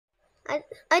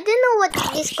I don't know what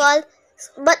this called,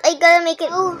 but I gotta make it.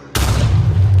 Oh,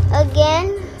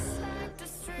 again,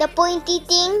 the pointy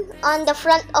thing on the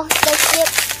front of the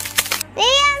ship.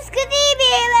 Leon's TV,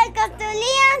 welcome to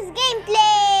Leon's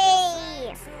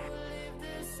Gameplay!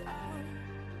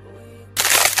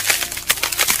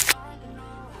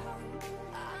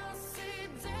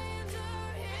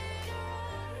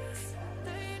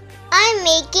 I'm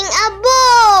making a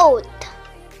boat!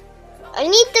 I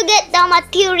need to get the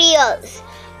materials.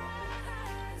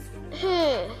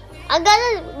 I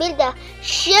gotta build a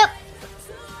ship,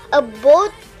 a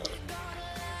boat,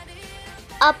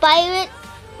 a pirate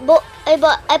boat,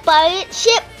 a pirate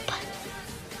ship.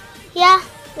 Yeah,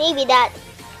 maybe that.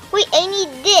 Wait, I need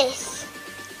this.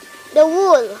 The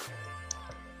wool.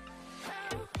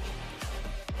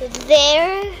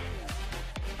 There.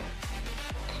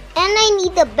 And I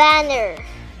need a banner.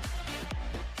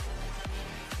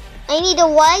 I need a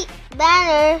white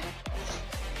banner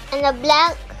and a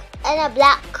black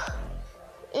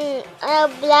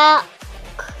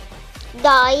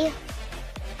dye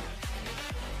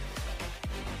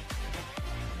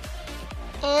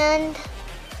and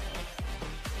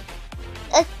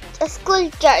a school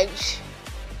charge,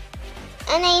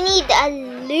 and I need a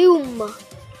loom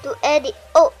to edit.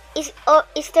 Oh,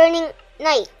 it's turning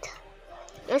night.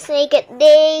 Let's make it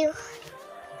day.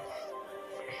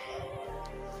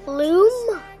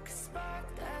 Loom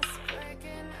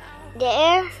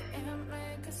there,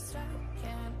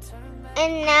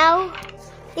 and now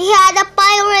we had a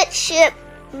pirate ship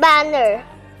banner.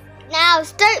 Now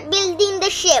start building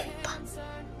the ship.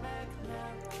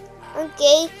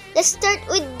 Okay, let's start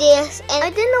with this, and I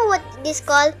don't know what this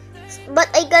called, but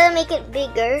I gotta make it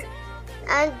bigger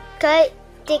and try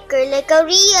thicker like a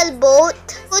real boat.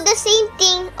 Do the same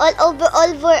thing all over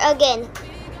again.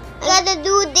 I gotta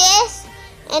do this,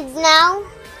 and now,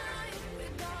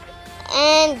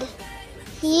 and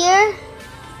here,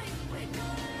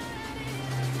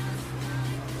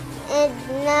 and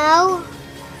now,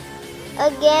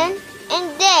 again,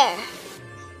 and there.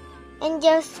 And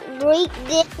just break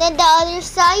this. Then the other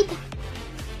side.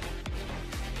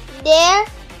 There.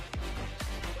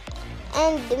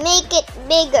 And make it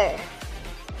bigger.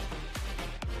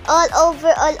 All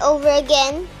over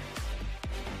again.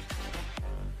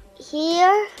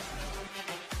 Here.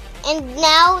 And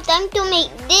now, time to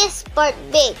make this part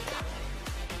big.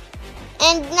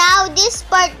 And now this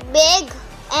part big.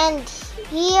 And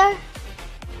here.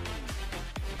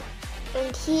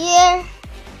 And here.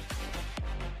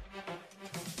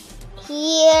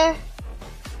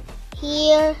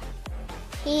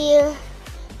 Here, and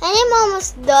I'm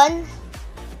almost done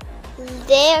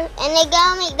there, and I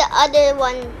gotta make the other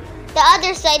one, the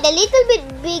other side a little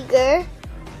bit bigger,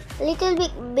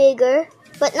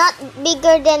 but not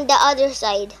bigger than the other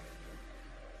side.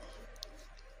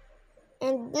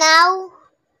 And now,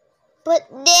 put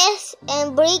this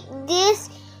and break this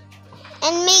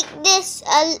and make this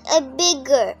a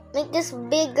bigger, make this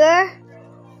bigger.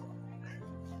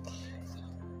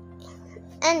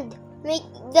 And make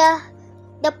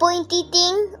the pointy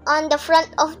thing on the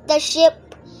front of the ship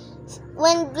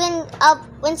when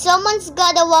someone's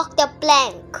gotta walk the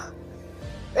plank,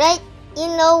 right? You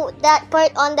know that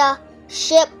part on the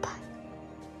ship.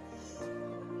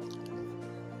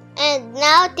 And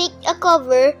now take a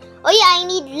cover. Oh yeah, I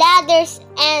need ladders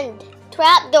and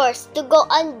trapdoors to go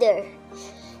under.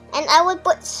 And I will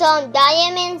put some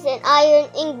diamonds and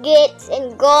iron ingots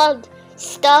and gold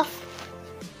stuff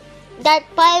that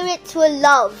pirates will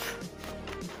love.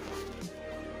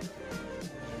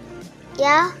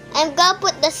 Yeah, I'm gonna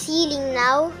put the ceiling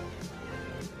now.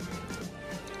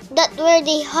 That's where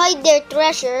they hide their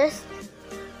treasures.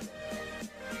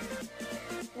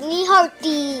 Ni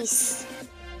hearties.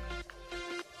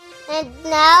 And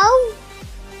now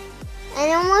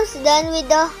I'm almost done with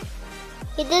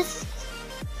this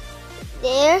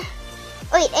there.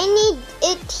 Wait, I need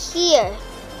it here.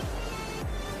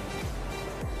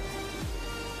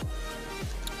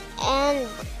 And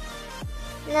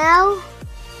now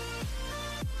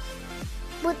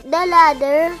put the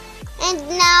ladder, and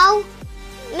now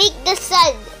make the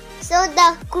side so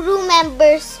the crew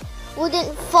members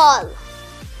wouldn't fall.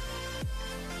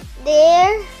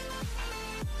 There.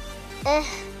 And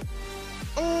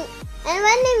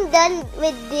when I'm done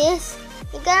with this,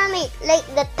 you gotta make like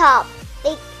the top,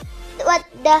 like what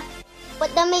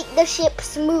make the ship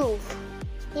smooth,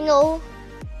 you know.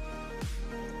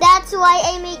 That's why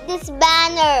I make this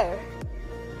banner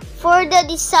for the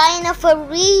design of a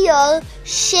real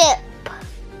ship.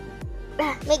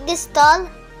 Make this tall.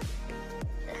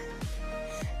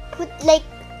 Put like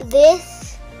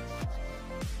this.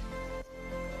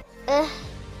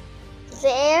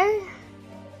 there.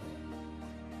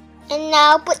 And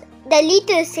now put the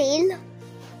little sail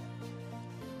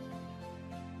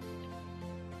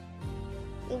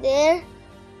there.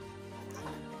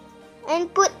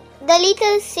 And put the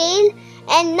little sail.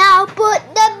 And now put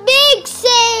the big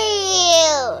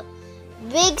sail.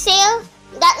 Big sail,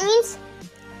 that means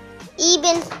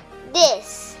even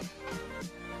this.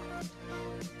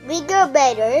 Bigger,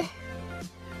 better.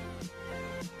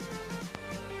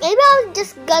 Maybe I'll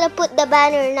just gonna put the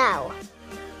banner now.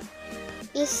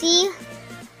 You see?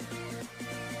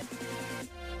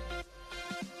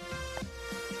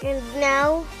 And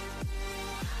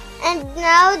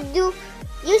now do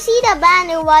you see the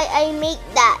banner why I make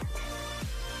that?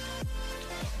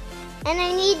 And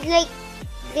I need like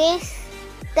this,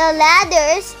 the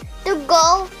ladders to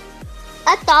go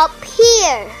atop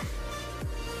here.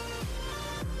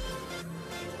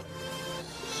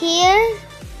 Here.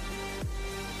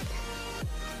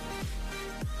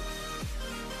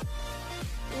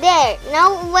 There.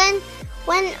 Now when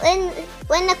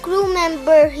a crew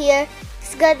member here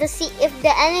is gonna see if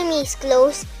the enemy is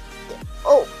close.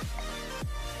 Oh.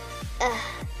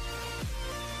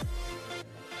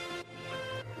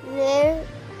 There.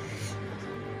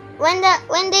 When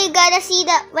they gotta see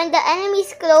that when the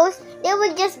enemy's close, they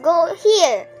will just go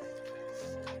here.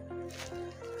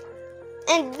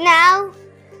 And now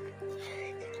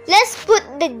let's put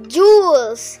the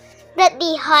jewels that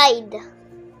they hide.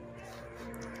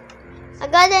 I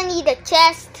gotta need a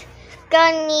chest,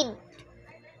 gonna need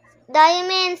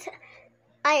diamonds,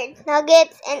 iron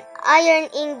nuggets, and iron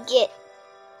ingot.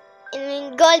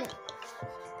 And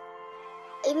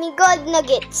gold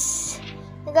nuggets.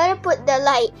 I gotta put the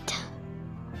light.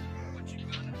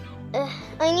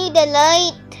 I need the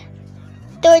light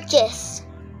torches.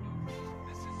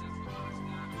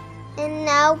 And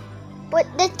now put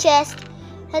the chest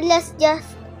and let's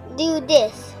just do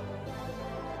this.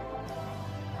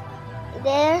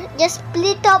 There, just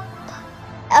split up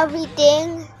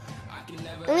everything.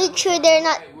 Make sure they're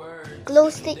not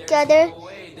close to each other.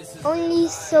 Only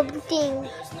something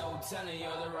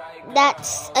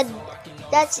that's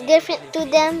different to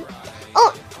them.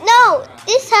 Oh no!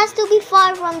 This has to be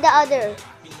far from the other.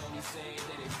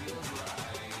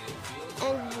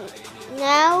 And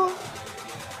now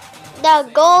the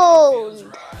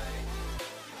gold.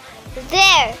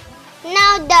 There.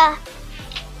 Now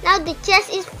the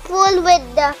chest is full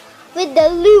with the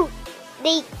loot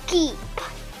they keep.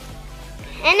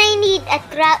 And I need a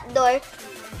trapdoor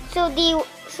so they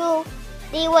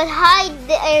will hide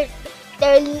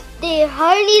their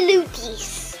Harley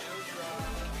looties.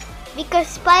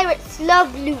 Because pirates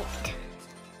love loot.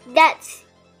 That's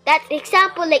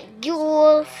example like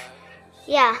jewels.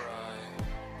 Yeah.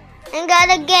 I'm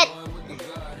gonna get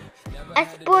a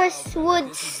spruce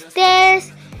wood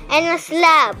stairs and a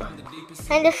slab.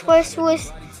 And a spruce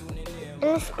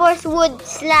wood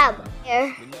slab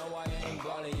here.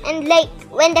 And like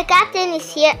when the captain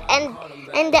is here and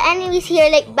the enemy is here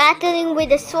like battling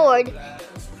with a sword,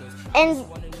 and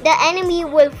the enemy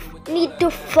will need to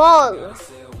fall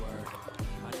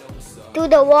to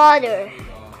the water.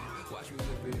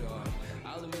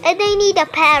 And I need a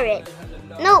parrot.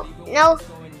 No.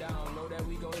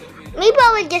 Maybe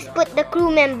I will just put the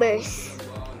crew members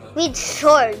with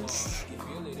swords.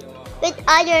 With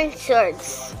iron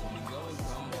swords.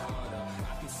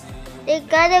 They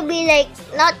gotta be like,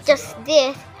 not just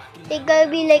this. They gotta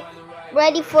be like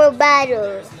ready for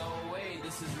battle.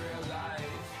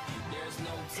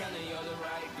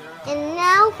 And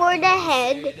now for the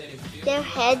head. Their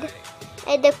head.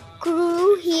 And the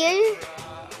crew here.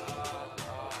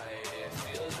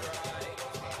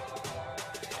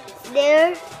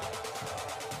 There.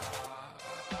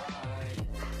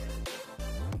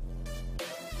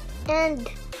 And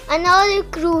another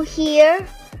crew here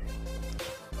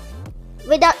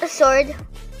without a sword,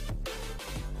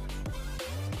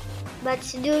 but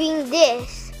doing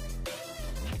this.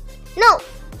 No!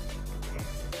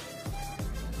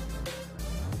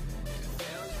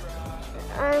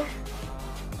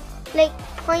 Like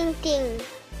pointing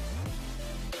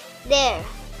there.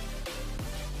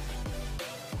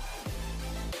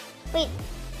 Wait,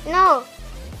 no.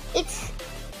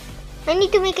 I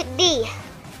need to make it D.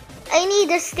 I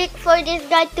need a stick for this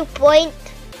guy to point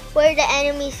where the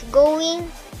enemy is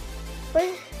going.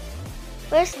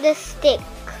 Where's the stick?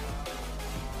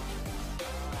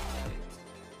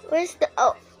 Where's the...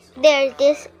 Oh, there it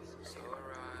is.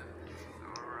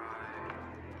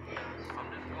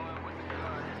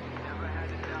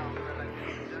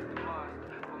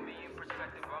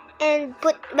 And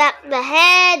put back the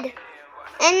head.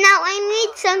 And now I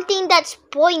need something that's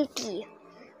pointy.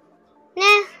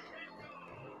 Nah.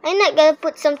 I'm not gonna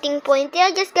put something pointy.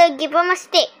 I'm just gonna give him a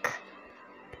stick.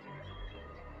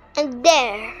 And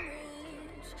there.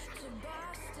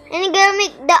 And I'm gonna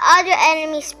make the other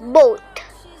enemy's boat.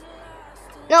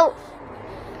 No.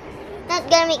 Not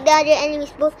gonna make the other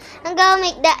enemy's boat. I'm gonna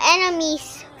make the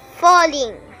enemies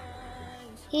falling.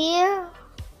 Here.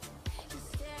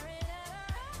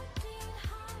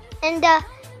 And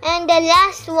the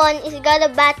last one is gonna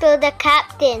battle the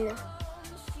captain.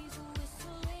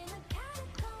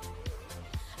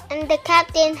 And the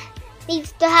captain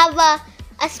needs to have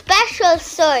a special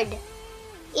sword.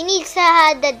 He needs to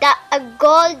have a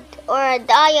gold or a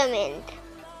diamond.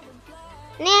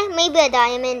 Nah, maybe a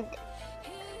diamond.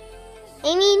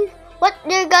 I mean, what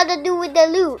they're gonna do with the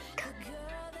loot?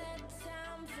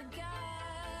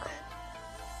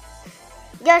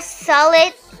 Just sell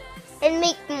it and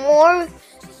make more.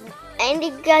 And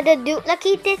they gotta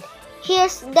duplicate it.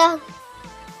 Here's the...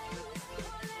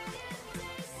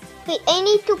 Wait, I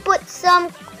need to put some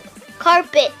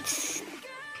carpets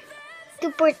to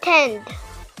pretend.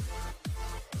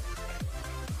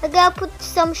 I gotta put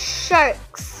some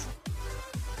sharks.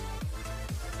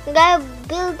 I gotta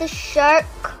build the shark.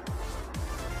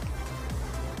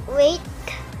 Wait.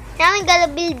 Now I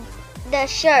gotta build the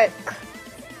shark.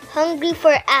 Hungry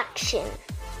for action.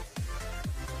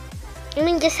 I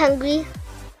mean just hungry.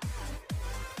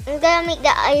 I'm gonna make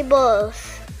the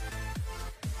eyeballs.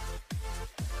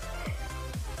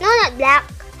 No, not black.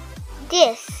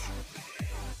 This.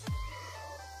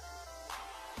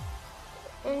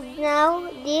 And now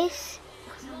this.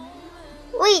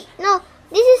 Wait, no.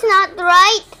 This is not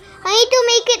right. I need to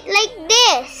make it like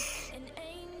this.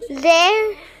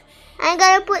 There. I'm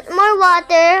gonna put more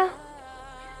water.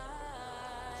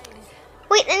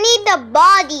 Wait, I need the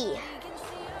body.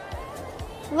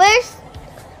 Where's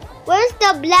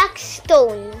the black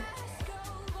stone?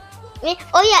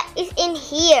 Oh yeah, it's in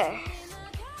here.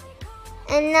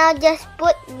 And now just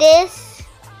put this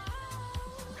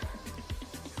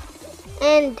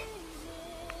and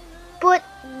put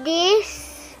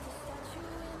this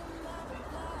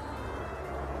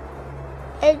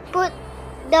and put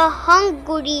the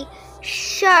hungry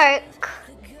shark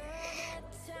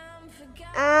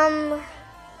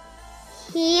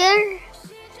here.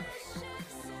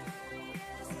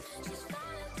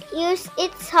 Use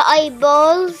its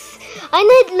eyeballs. I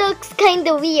know it looks kind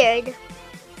of weird.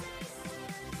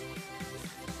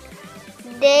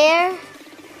 There.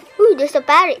 Ooh, there's a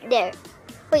parrot there.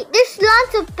 Wait, there's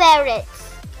lots of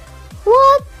parrots.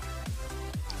 What?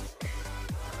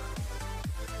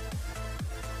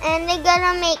 And I'm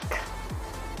gonna make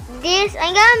this.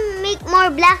 I'm gonna make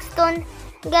more blackstone.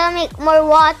 I'm gonna make more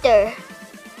water.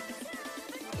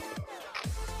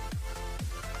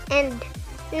 And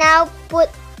now put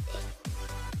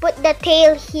the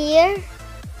tail here.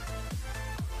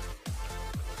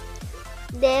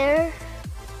 There.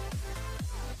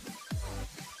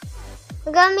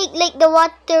 I'm gonna make like the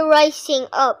water rising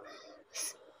up.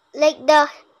 Like the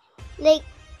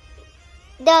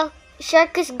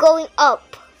shark is going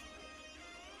up.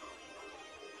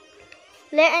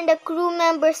 There, and the crew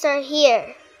members are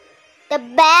here. The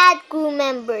bad crew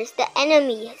members, the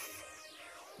enemies.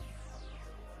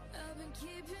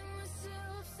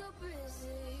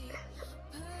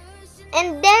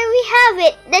 And there we have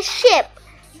it, the ship.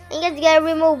 I'm just gonna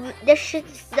remove the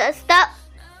stuff.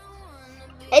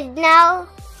 And now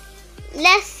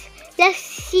let's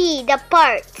see the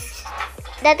parts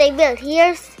that I built.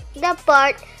 Here's the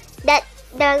part that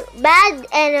the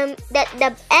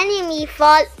enemy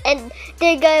fought and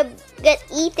they're gonna get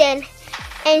eaten.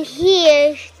 And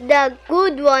here's the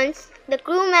good ones, the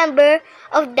crew member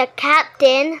of the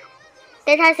captain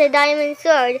that has a diamond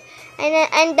sword.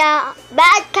 And the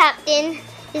bad captain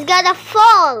is gonna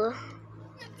fall.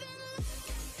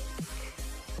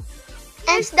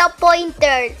 And the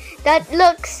pointer that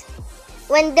looks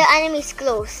when the enemy is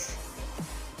close.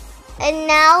 And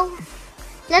now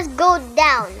let's go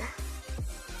down.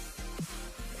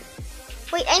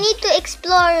 Wait, I need to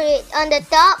explore it on the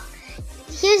top.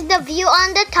 Here's the view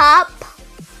on the top.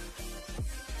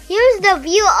 Here's the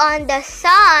view on the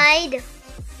side.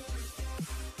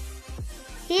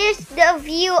 Here's the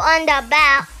view on the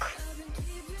back.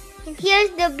 And here's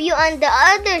the view on the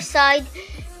other side.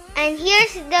 And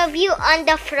here's the view on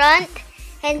the front.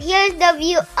 And here's the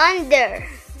view under.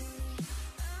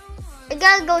 I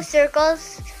gotta go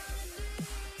circles.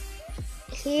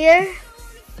 Here.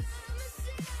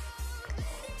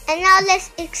 And now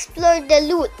let's explore the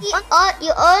loot.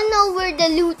 You all know where the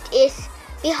loot is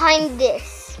behind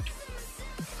this.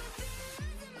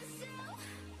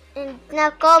 And now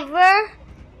cover.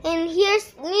 And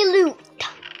here's new loot.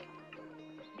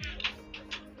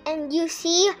 and you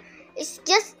see, it's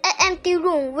just an empty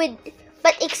room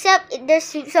but except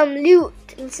there's some loot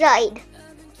inside.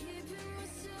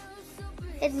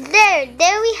 It's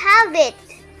there we have it.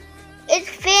 It's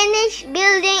finished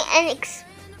building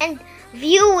and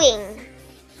viewing.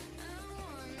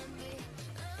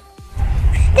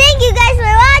 Thank you guys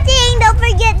for watching.